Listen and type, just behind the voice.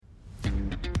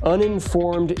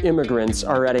Uninformed immigrants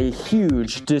are at a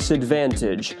huge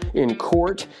disadvantage in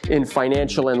court, in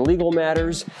financial and legal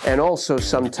matters, and also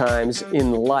sometimes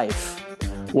in life.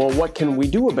 Well, what can we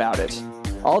do about it?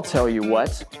 I'll tell you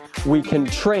what. We can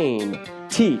train,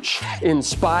 teach,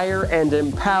 inspire, and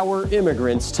empower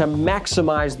immigrants to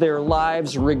maximize their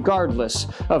lives regardless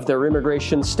of their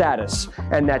immigration status.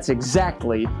 And that's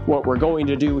exactly what we're going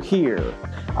to do here.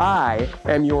 I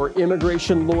am your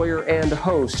immigration lawyer and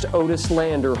host, Otis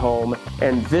Landerholm,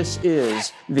 and this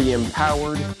is the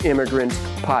Empowered Immigrant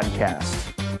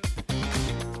Podcast.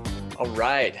 All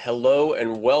right. Hello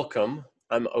and welcome.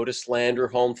 I'm Otis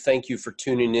Landerholm. Thank you for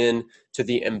tuning in to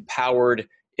the Empowered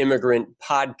Immigrant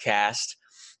Podcast.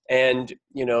 And,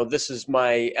 this is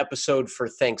my episode for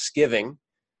Thanksgiving.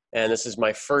 And this is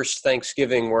my first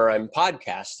Thanksgiving where I'm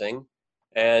podcasting.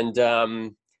 And,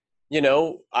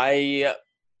 I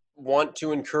want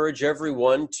to encourage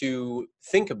everyone to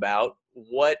think about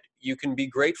what you can be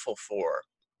grateful for.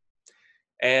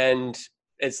 And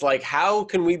it's like, how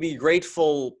can we be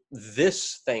grateful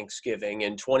this Thanksgiving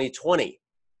in 2020?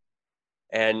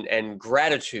 And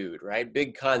gratitude, right?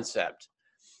 Big concept.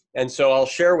 And so I'll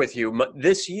share with you,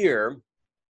 this year,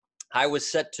 I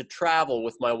was set to travel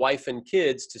with my wife and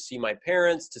kids to see my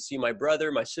parents, to see my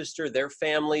brother, my sister, their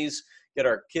families, get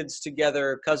our kids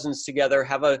together, cousins together,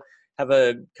 have a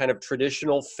kind of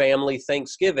traditional family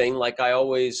Thanksgiving like I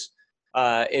always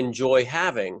enjoy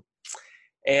having.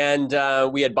 And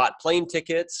we had bought plane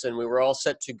tickets and we were all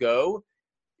set to go.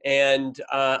 And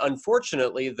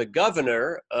unfortunately, the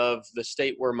governor of the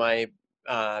state where my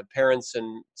parents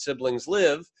and siblings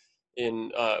live,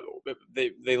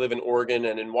 they live in Oregon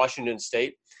and in Washington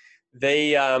State,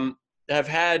 they have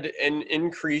had an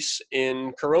increase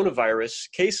in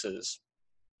coronavirus cases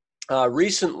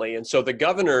recently. And so the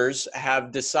governors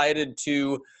have decided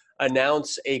to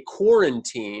announce a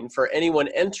quarantine for anyone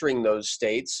entering those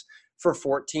states for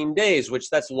 14 days, which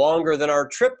that's longer than our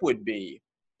trip would be.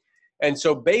 And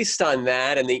so based on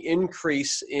that and the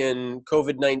increase in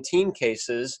COVID-19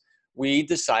 cases, we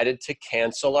decided to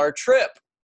cancel our trip.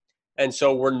 And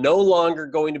so we're no longer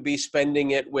going to be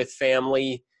spending it with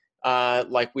family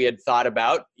like we had thought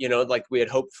about, like we had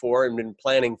hoped for and been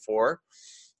planning for.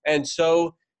 And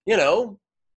so,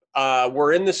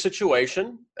 we're in this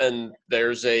situation and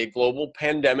there's a global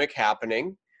pandemic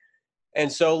happening.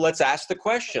 And so let's ask the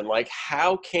question, like,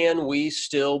 how can we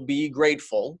still be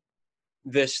grateful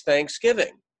this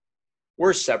Thanksgiving?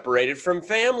 We're separated from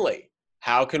family.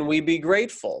 How can we be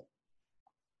grateful?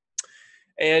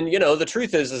 And, the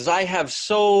truth is I have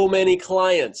so many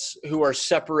clients who are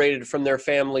separated from their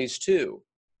families too.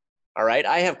 All right.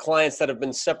 I have clients that have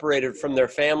been separated from their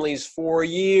families for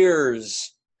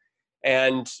years.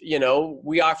 And,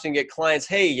 we often get clients,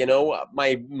 hey,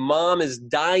 my mom is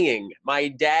dying. My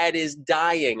dad is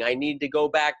dying. I need to go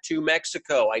back to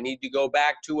Mexico. I need to go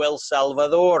back to El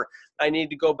Salvador. I need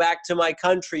to go back to my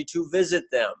country to visit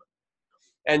them.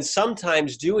 And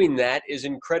sometimes doing that is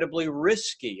incredibly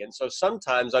risky. And so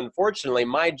sometimes, unfortunately,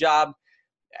 my job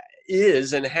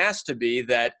is and has to be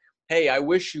that, hey, I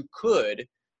wish you could,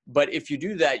 but if you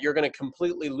do that, you're going to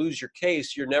completely lose your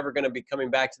case. You're never going to be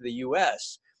coming back to the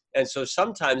U.S. And so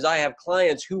sometimes I have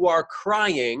clients who are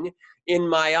crying in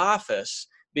my office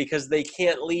because they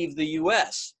can't leave the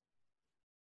U.S.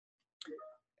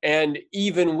 And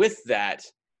even with that,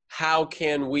 how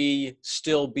can we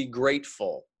still be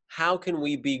grateful? How can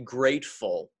we be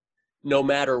grateful no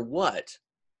matter what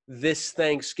this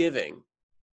Thanksgiving?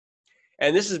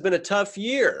 And this has been a tough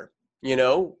year. We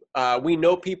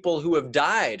know people who have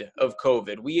died of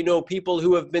COVID. We know people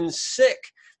who have been sick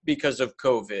because of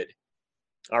COVID.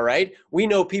 All right. We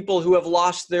know people who have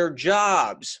lost their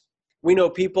jobs. We know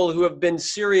people who have been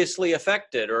seriously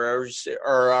affected or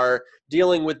are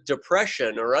dealing with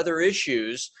depression or other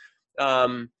issues.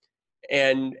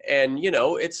 And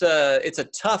it's a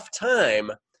tough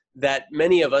time that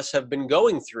many of us have been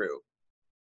going through.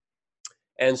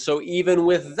 And so even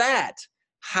with that,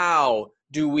 how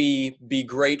do we be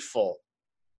grateful?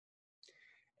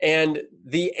 And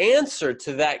the answer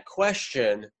to that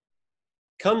question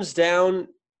comes down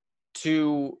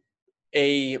to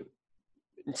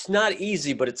it's not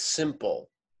easy, but it's simple.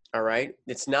 All right.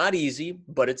 It's not easy,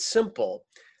 but it's simple.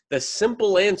 The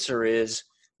simple answer is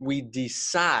we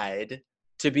decide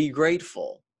to be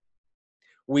grateful.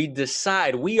 We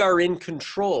decide we are in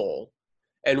control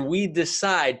and we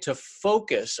decide to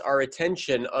focus our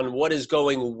attention on what is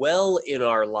going well in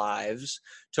our lives,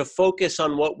 to focus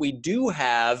on what we do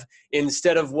have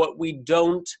instead of what we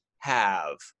don't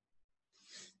have.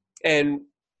 And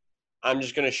I'm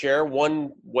just going to share one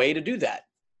way to do that.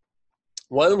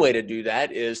 One way to do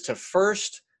that is to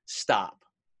first stop.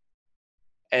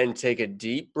 and take a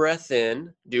deep breath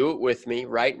in. Do it with me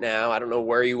right now. I don't know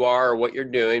where you are or what you're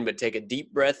doing, but take a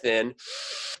deep breath in.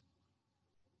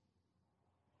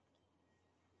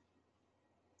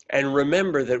 And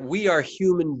remember that we are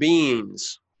human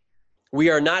beings. We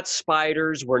are not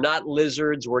spiders. We're not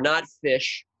lizards. We're not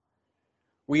fish.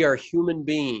 We are human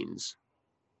beings.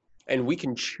 And we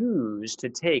can choose to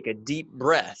take a deep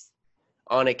breath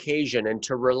on occasion and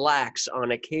to relax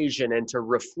on occasion and to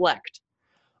reflect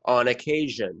on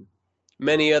occasion.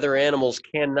 Many other animals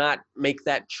cannot make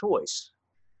that choice.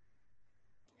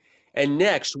 And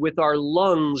next, with our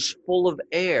lungs full of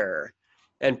air,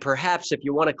 and perhaps if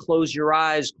you want to close your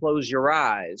eyes,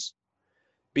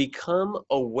 become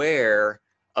aware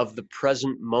of the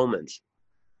present moment.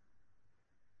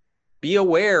 Be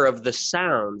aware of the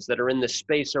sounds that are in the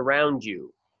space around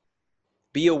you.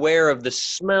 Be aware of the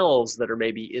smells that are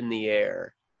maybe in the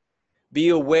air. Be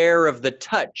aware of the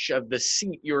touch of the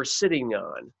seat you're sitting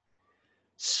on.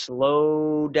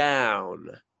 Slow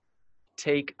down.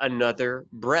 Take another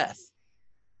breath.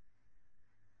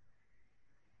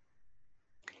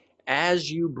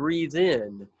 As you breathe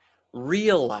in,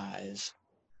 realize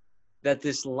that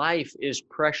this life is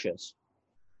precious.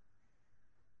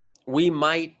 We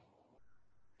might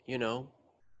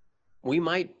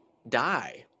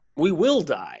die. We will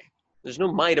die. There's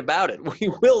no might about it. We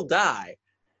will die.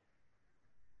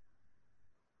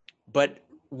 But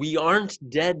we aren't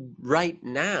dead right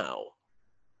now.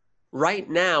 Right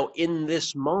now, in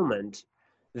this moment,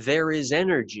 there is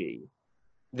energy.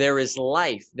 There is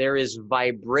life. There is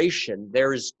vibration.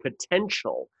 There is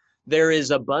potential. There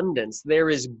is abundance. There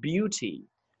is beauty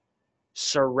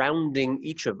surrounding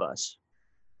each of us.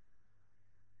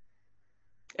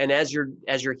 And as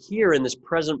you're here in this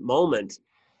present moment,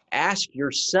 ask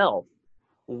yourself,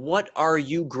 what are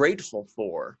you grateful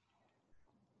for?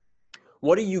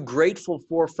 What are you grateful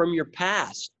for from your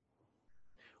past?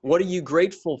 What are you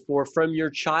grateful for from your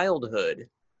childhood?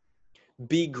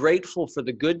 Be grateful for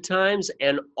the good times,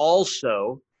 and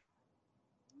also,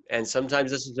 and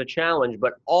sometimes this is a challenge,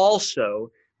 but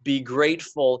also be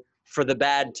grateful for the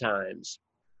bad times.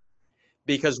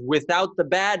 Because without the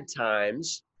bad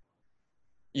times,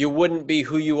 you wouldn't be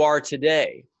who you are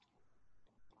today.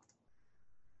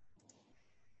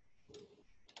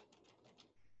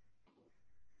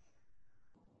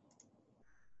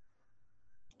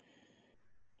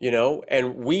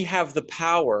 And we have the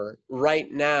power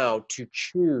right now to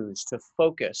choose to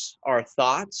focus our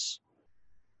thoughts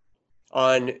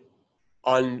on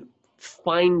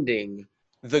finding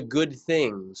the good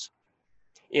things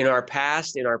in our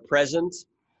past, in our present.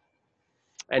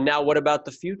 And now what about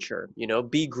the future?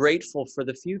 Be grateful for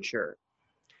the future.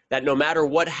 That no matter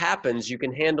what happens, you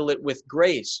can handle it with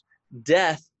grace.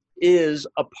 Death is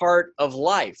a part of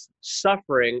life.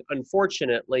 Suffering,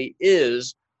 unfortunately,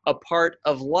 is a part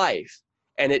of life.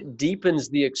 And it deepens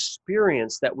the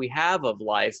experience that we have of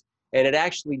life. And it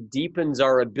actually deepens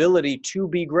our ability to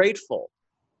be grateful.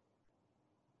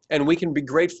 And we can be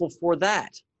grateful for that.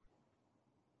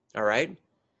 All right?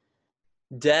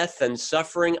 Death and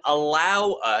suffering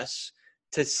allow us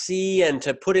to see and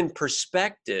to put in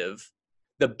perspective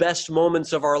the best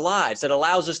moments of our lives. It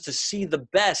allows us to see the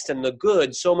best and the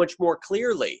good so much more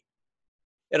clearly.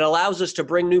 It allows us to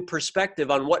bring new perspective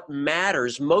on what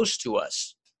matters most to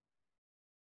us.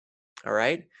 All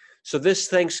right? So this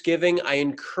Thanksgiving, I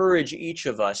encourage each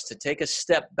of us to take a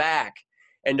step back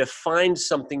and to find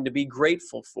something to be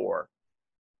grateful for.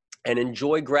 And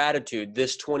enjoy gratitude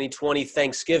this 2020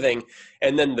 Thanksgiving.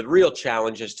 And then the real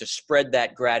challenge is to spread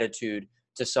that gratitude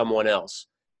to someone else.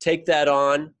 Take that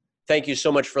on. Thank you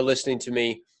so much for listening to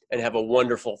me, and have a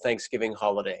wonderful Thanksgiving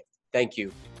holiday. Thank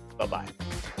you. Bye-bye.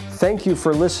 Thank you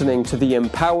for listening to the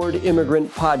Empowered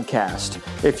Immigrant Podcast.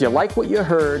 If you like what you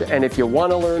heard and if you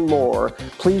want to learn more,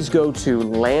 please go to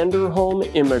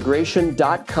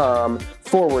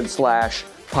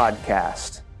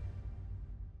landerhomeimmigration.com/podcast.